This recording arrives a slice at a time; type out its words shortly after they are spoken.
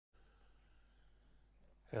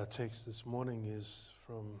Our text this morning is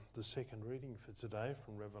from the second reading for today,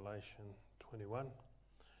 from Revelation 21,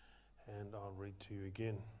 and I'll read to you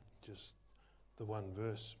again just the one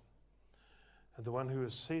verse. And the one who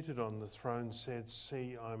is seated on the throne said,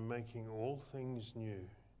 "See, I'm making all things new."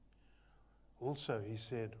 Also he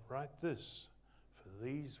said, "Write this, for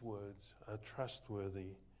these words are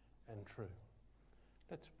trustworthy and true."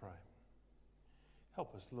 Let's pray.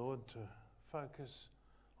 Help us, Lord, to focus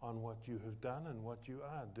on what you have done and what you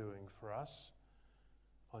are doing for us,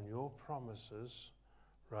 on your promises,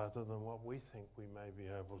 rather than what we think we may be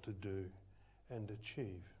able to do and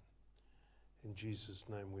achieve. In Jesus'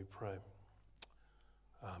 name we pray.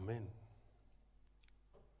 Amen.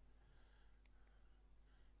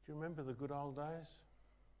 Do you remember the good old days?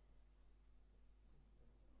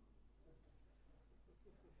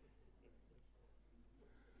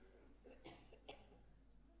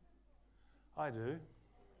 I do.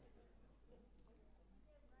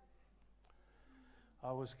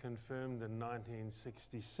 I was confirmed in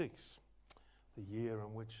 1966, the year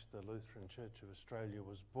in which the Lutheran Church of Australia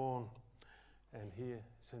was born, and here,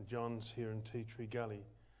 St John's here in Tea Tree Gully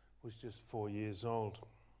was just 4 years old.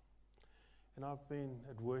 And I've been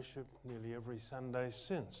at worship nearly every Sunday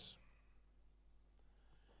since.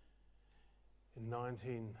 In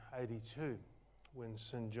 1982, when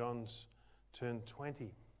St John's turned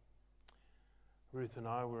 20, Ruth and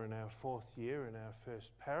I were in our 4th year in our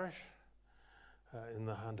first parish, in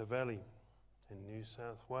the Hunter Valley in New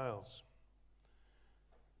South Wales.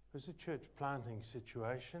 It was a church planting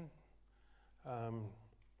situation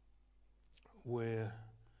where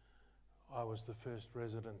I was the first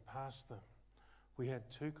resident pastor. We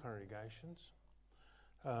had 2 congregations.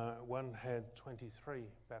 One had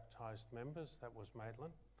 23 baptised members, that was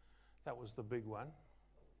Maitland. That was the big one.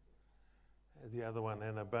 The other one,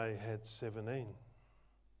 Anna Bay, had 17.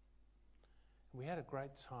 We had a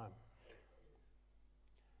great time.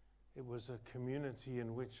 It was a community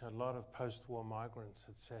in which a lot of post-war migrants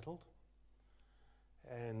had settled,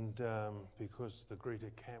 and because the Greta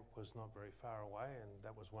camp was not very far away, and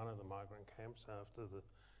that was one of the migrant camps after the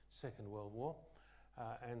Second World War,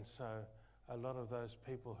 and so a lot of those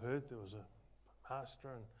people heard there was a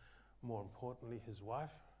pastor and, more importantly, his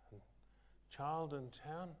wife and child in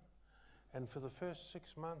town. And for the first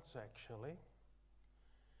 6 months, actually,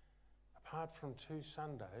 apart from 2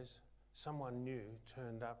 Sundays, someone new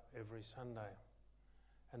turned up every Sunday,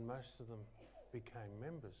 and most of them became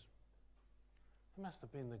members. It must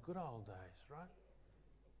have been the good old days, right?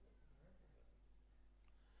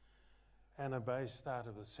 Anna Bay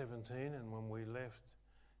started with 17, and when we left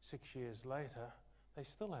 6 years later, they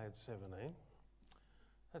still had 17.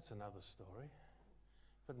 That's another story.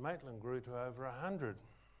 But Maitland grew to over 100.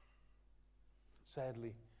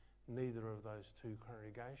 Sadly, neither of those 2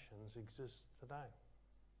 congregations exists today.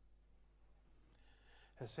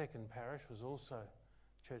 Our second parish was also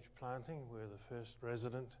church planting. We were the first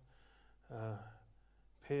resident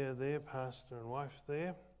pair there, pastor and wife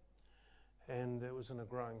there. And it was in a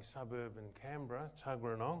growing suburb in Canberra,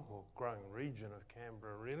 Tuggeranong, or growing region of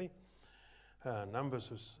Canberra really.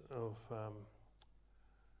 Numbers of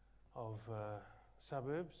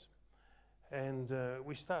suburbs. And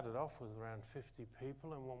we started off with around 50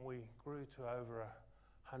 people, and when we grew to over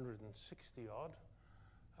 160 odd,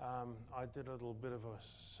 I did a little bit of a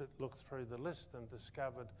look through the list and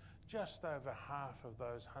discovered just over half of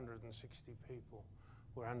those 160 people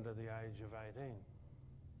were under the age of 18.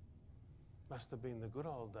 Must have been the good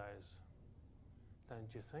old days,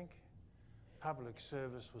 don't you think? Public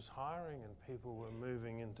service was hiring and people were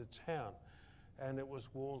moving into town, and it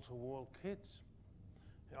was wall-to-wall kids.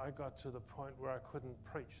 I got to the point where I couldn't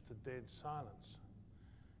preach to dead silence.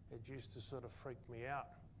 It used to sort of freak me out,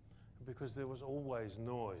 because there was always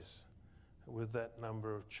noise with that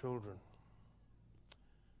number of children.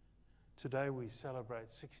 Today we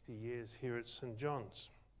celebrate 60 years here at St John's,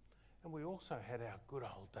 and we also had our good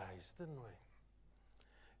old days, didn't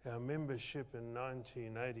we? Our membership in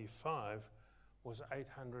 1985 was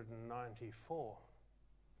 894,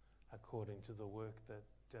 according to the work that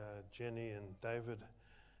Jenny and David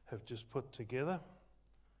have just put together.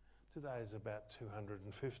 Today is about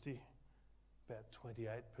 250. About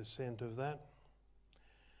 28% of that.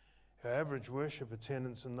 Our average worship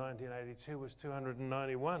attendance in 1982 was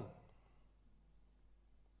 291.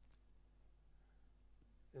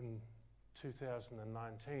 In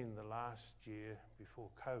 2019, the last year before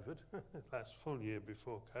COVID, last full year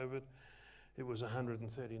before COVID, it was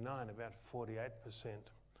 139, about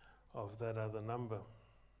 48% of that other number.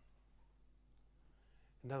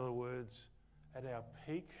 In other words, at our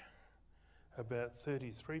peak, about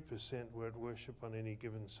 33% were at worship on any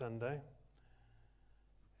given Sunday.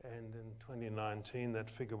 And in 2019, that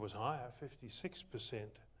figure was higher, 56%.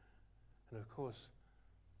 And of course,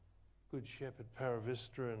 Good Shepherd,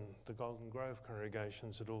 Paravista and the Golden Grove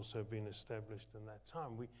congregations had also been established in that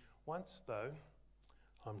time. We once, though,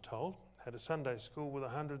 I'm told, had a Sunday school with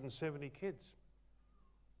 170 kids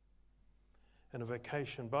and a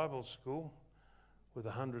vacation Bible school with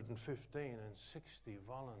 115 and 60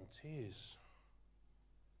 volunteers.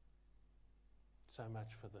 So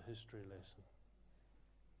much for the history lesson.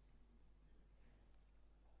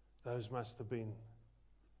 Those must have been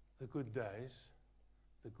the good days,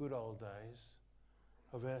 the good old days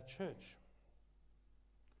of our church.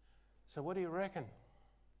 So what do you reckon?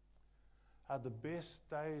 Are the best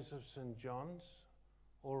days of St. John's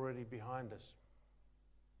already behind us?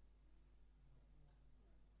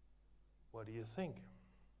 What do you think?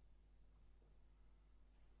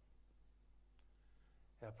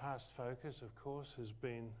 Our past focus, of course, has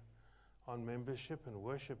been on membership and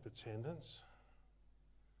worship attendance.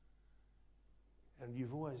 And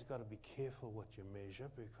you've always got to be careful what you measure,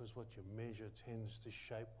 because what you measure tends to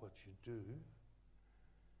shape what you do.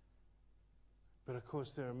 But of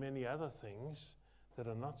course, there are many other things that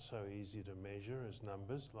are not so easy to measure as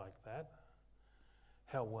numbers like that.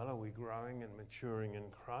 How well are we growing and maturing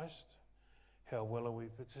in Christ? How well are we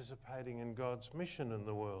participating in God's mission in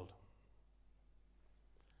the world?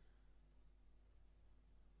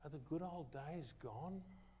 Are the good old days gone?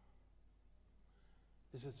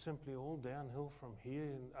 Is it simply all downhill from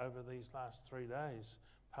here over these last 3 days,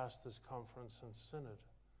 past this conference and synod?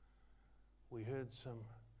 We heard some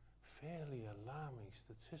fairly alarming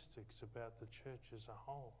statistics about the church as a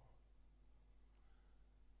whole.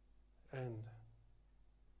 And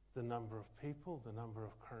the number of people, the number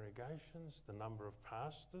of congregations, the number of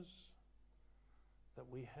pastors that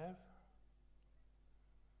we have.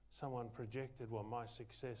 Someone projected, well, my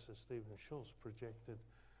successor, Stephen Schultz, projected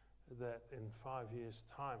that in 5 years'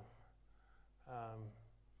 time,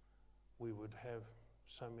 we would have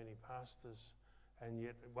so many pastors, and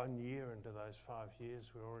yet 1 year into those 5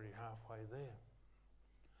 years, we're already halfway there.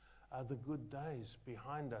 Are the good days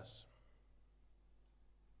behind us?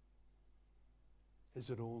 Is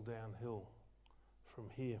it all downhill from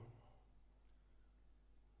here?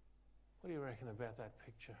 What do you reckon about that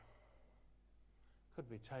picture? Could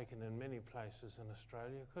be taken in many places in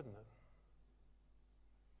Australia, couldn't it?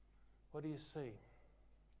 What do you see?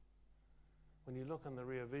 When you look in the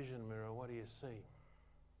rear vision mirror, what do you see?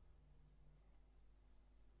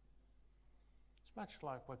 It's much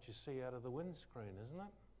like what you see out of the windscreen, isn't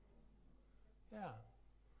it? Yeah.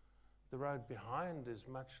 The road behind is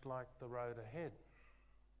much like the road ahead.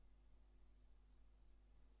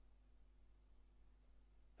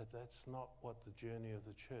 But that's not what the journey of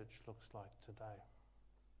the church looks like today.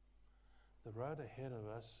 The road ahead of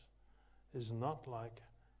us is not like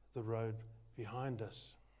the road behind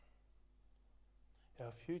us.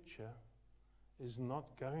 Our future is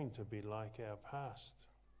not going to be like our past.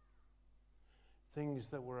 Things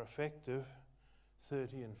that were effective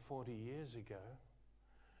 30 and 40 years ago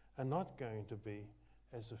are not going to be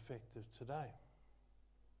as effective today.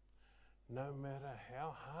 No matter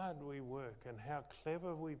how hard we work and how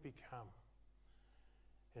clever we become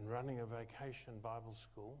in running a vacation Bible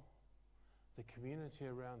school, the community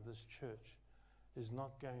around this church is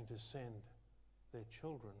not going to send their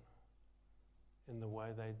children in the way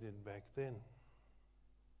they did back then.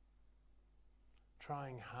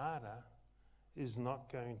 Trying harder is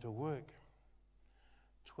not going to work.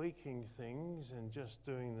 Tweaking things and just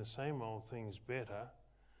doing the same old things better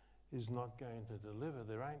is not going to deliver.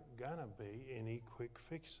 There ain't going to be any quick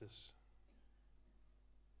fixes.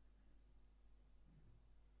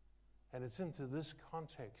 And it's into this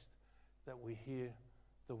context that we hear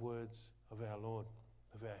the words of our Lord,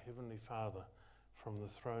 of our Heavenly Father from the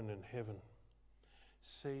throne in heaven.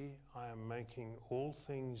 See, I am making all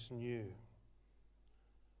things new.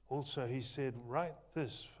 Also, he said, write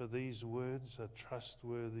this, for these words are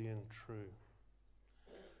trustworthy and true.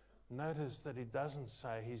 Notice that he doesn't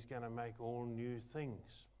say he's going to make all new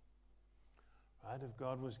things. Right? If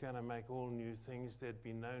God was going to make all new things, there'd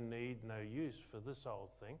be no need, no use for this old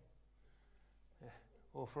thing,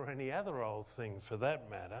 or for any other old thing for that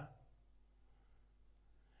matter.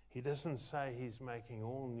 He doesn't say he's making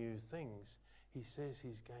all new things. He says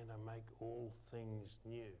he's going to make all things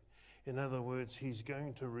new. In other words, he's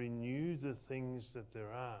going to renew the things that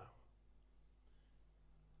there are.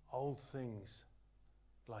 Old things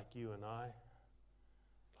like you and I,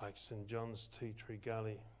 like St. John's Tea Tree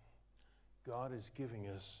Gully. God is giving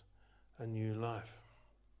us a new life.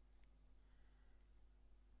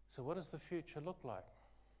 So what does the future look like?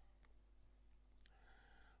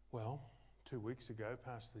 Well, 2 weeks ago,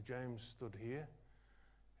 Pastor James stood here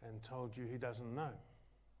and told you he doesn't know.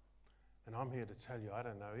 And I'm here to tell you I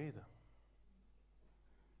don't know either.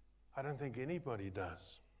 I don't think anybody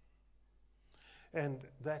does. And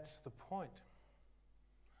that's the point.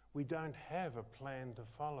 We don't have a plan to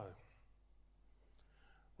follow.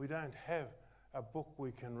 We don't have a book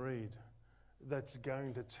we can read that's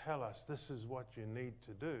going to tell us this is what you need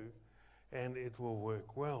to do and it will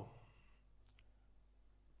work well.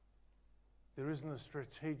 There isn't a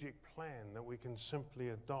strategic plan that we can simply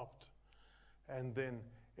adopt and then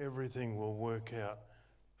everything will work out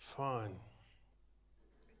fine.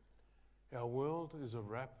 Our world is a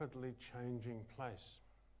rapidly changing place.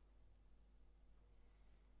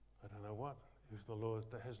 I don't know what, if the Lord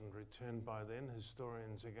hasn't returned by then,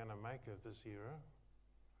 historians are going to make of this era.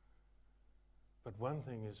 But one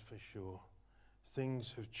thing is for sure,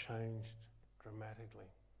 things have changed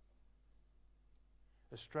dramatically.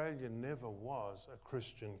 Australia never was a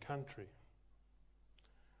Christian country,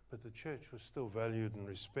 but the church was still valued and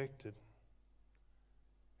respected.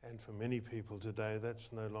 And for many people today,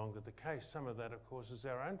 that's no longer the case. Some of that, of course, is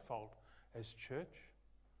our own fault as church,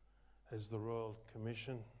 as the Royal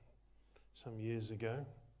Commission some years ago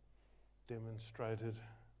demonstrated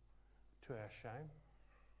to our shame.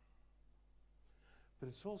 But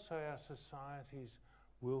it's also our society's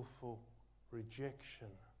willful rejection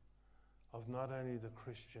of not only the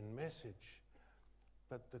Christian message,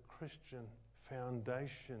 but the Christian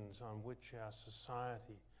foundations on which our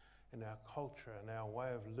society and our culture and our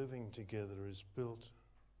way of living together is built.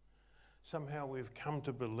 Somehow we've come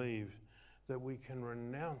to believe that we can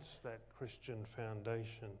renounce that Christian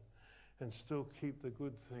foundation and still keep the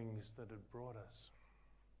good things that it brought us.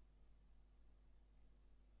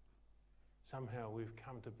 Somehow we've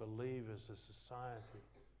come to believe as a society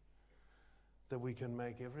that we can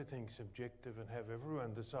make everything subjective and have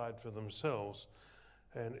everyone decide for themselves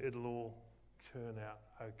and it'll all turn out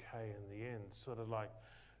okay in the end. Sort of like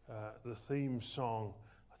the theme song,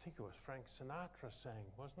 I think it was Frank Sinatra sang,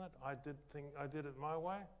 wasn't it? I did it my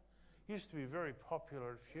way. Used to be very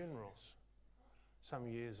popular at funerals some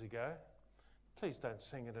years ago. Please don't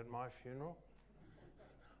sing it at my funeral.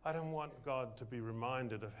 I don't want God to be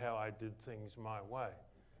reminded of how I did things my way.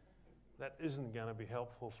 That isn't going to be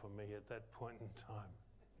helpful for me at that point in time.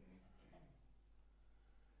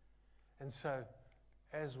 And so,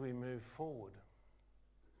 as we move forward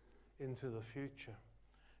into the future,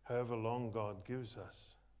 however long God gives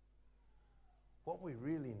us, what we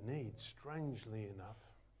really need, strangely enough,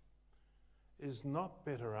 is not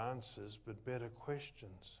better answers, but better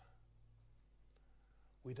questions.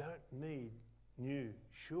 We don't need new,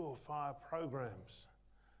 surefire programs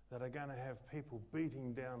that are going to have people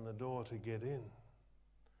beating down the door to get in,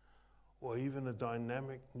 or even a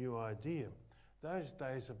dynamic new idea. Those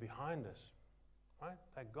days are behind us, right?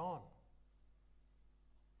 They're gone.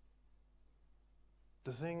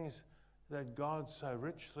 The things that God so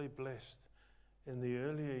richly blessed in the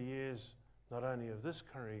earlier years, not only of this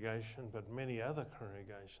congregation, but many other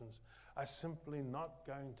congregations, are simply not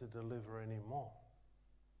going to deliver anymore.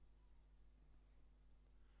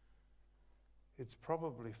 It's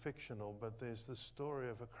probably fictional, but there's the story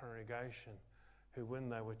of a congregation who, when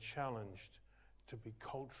they were challenged to be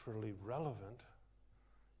culturally relevant,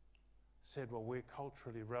 said, well, we're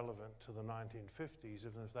culturally relevant to the 1950s,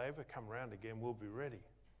 and if they ever come around again, we'll be ready.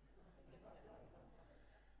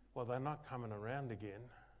 Well, they're not coming around again,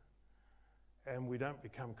 and we don't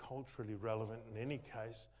become culturally relevant in any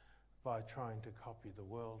case by trying to copy the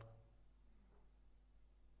world.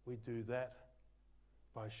 We do that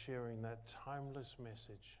by sharing that timeless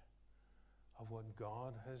message of what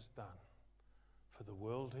God has done for the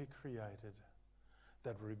world He created,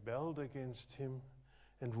 that rebelled against Him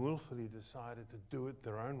and willfully decided to do it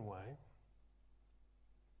their own way.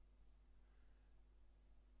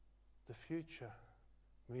 The future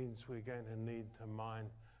means we're going to need to mine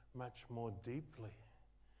much more deeply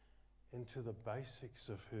into the basics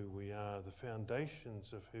of who we are, the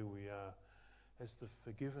foundations of who we are as the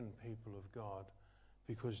forgiven people of God,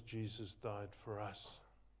 because Jesus died for us.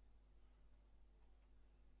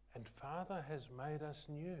 And Father has made us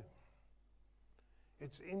new.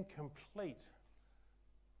 It's incomplete,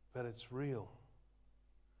 but it's real.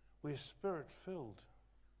 We're Spirit-filled,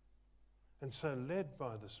 and so led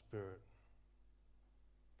by the Spirit.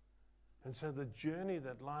 And so the journey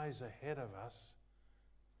that lies ahead of us,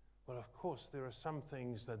 well, of course, there are some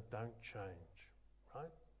things that don't change, right?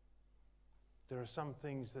 There are some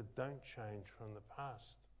things that don't change from the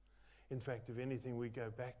past. In fact, if anything, we go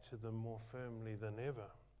back to them more firmly than ever.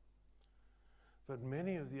 But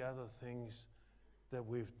many of the other things that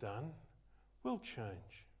we've done will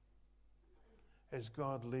change. as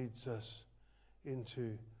God leads us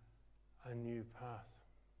into a new path.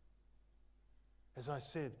 As I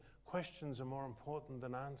said, questions are more important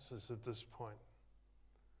than answers at this point.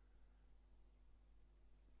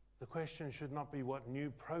 The question should not be what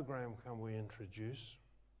new program can we introduce,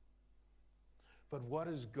 but what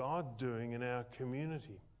is God doing in our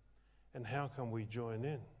community and how can we join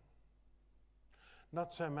in?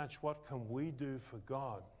 Not so much what can we do for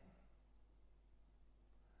God,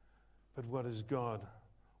 but what is God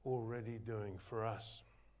already doing for us?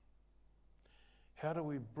 How do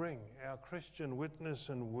we bring our Christian witness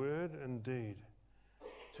and word and deed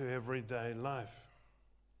to everyday life?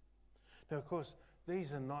 Now, of course,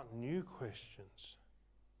 these are not new questions.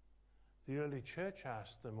 The early church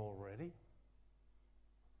asked them already.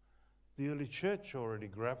 The early church already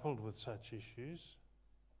grappled with such issues.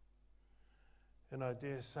 And I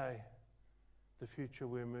dare say the future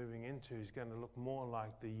we're moving into is going to look more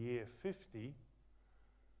like the year 50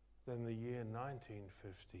 than the year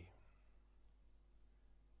 1950.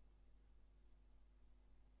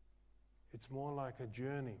 It's more like a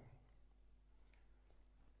journey.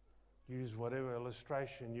 Use whatever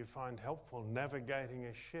illustration you find helpful, navigating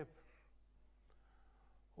a ship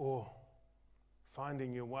or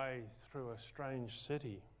finding your way through a strange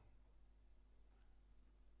city.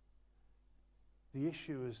 The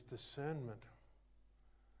issue is discernment,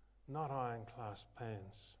 not iron-clasped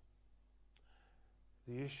hands.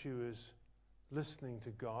 The issue is listening to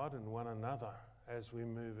God and one another as we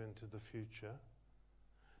move into the future,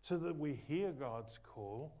 so that we hear God's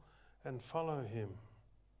call and follow Him.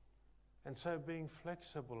 And so being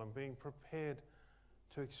flexible and being prepared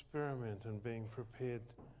to experiment and being prepared,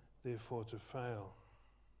 therefore, to fail.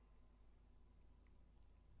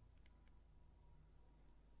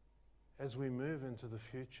 As we move into the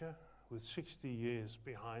future, with 60 years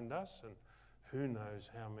behind us and who knows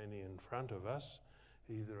how many in front of us,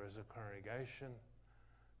 either as a congregation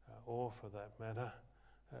or, for that matter,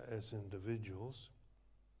 as individuals,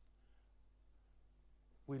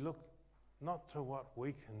 we look not to what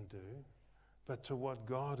we can do, but to what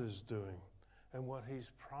God is doing and what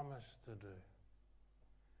He's promised to do.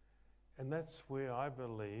 And that's where I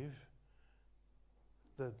believe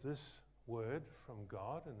that this word from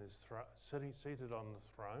God and His seated on the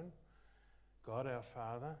throne, God our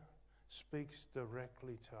Father, speaks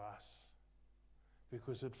directly to us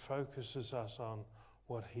because it focuses us on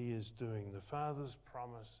what He is doing. The Father's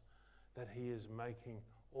promise that He is making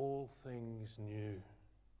all things new.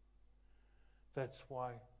 That's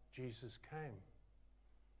why Jesus came,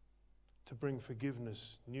 to bring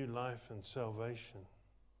forgiveness, new life and salvation.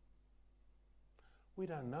 We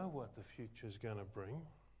don't know what the future is going to bring.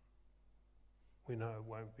 We know it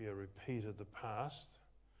won't be a repeat of the past,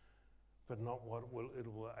 but not what it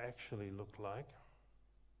will actually look like.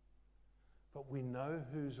 But we know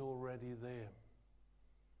who's already there.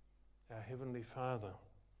 Our Heavenly Father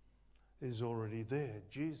is already there.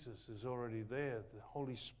 Jesus is already there. The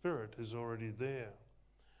Holy Spirit is already there.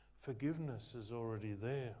 Forgiveness is already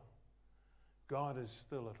there. God is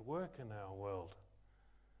still at work in our world,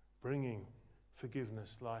 bringing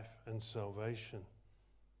forgiveness, life, and salvation.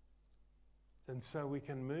 And so we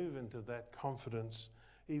can move into that confidence,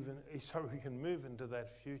 so we can move into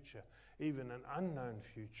that future, even an unknown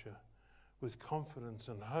future, with confidence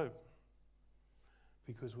and hope,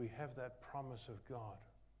 because we have that promise of God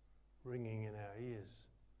ringing in our ears.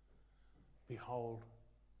 Behold,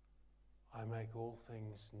 I make all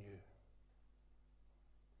things new.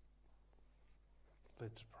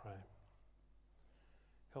 Let's pray.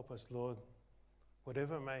 Help us, Lord,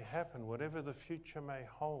 whatever may happen, whatever the future may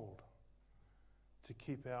hold, to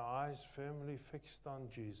keep our eyes firmly fixed on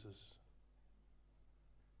Jesus,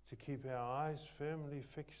 to keep our eyes firmly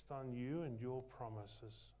fixed on You and Your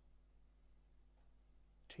promises.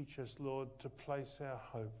 Teach us, Lord, to place our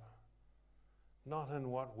hope not in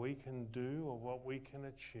what we can do or what we can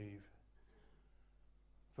achieve,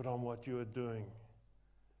 but on what You are doing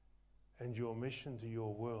and Your mission to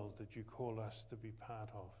Your world that You call us to be part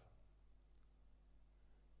of.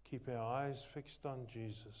 Keep our eyes fixed on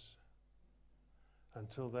Jesus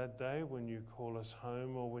until that day when You call us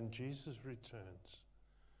home or when Jesus returns,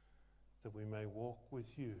 that we may walk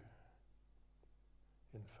with You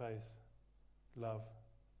in faith, love,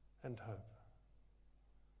 and hope.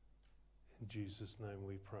 In Jesus' name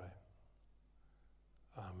we pray.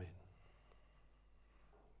 Amen.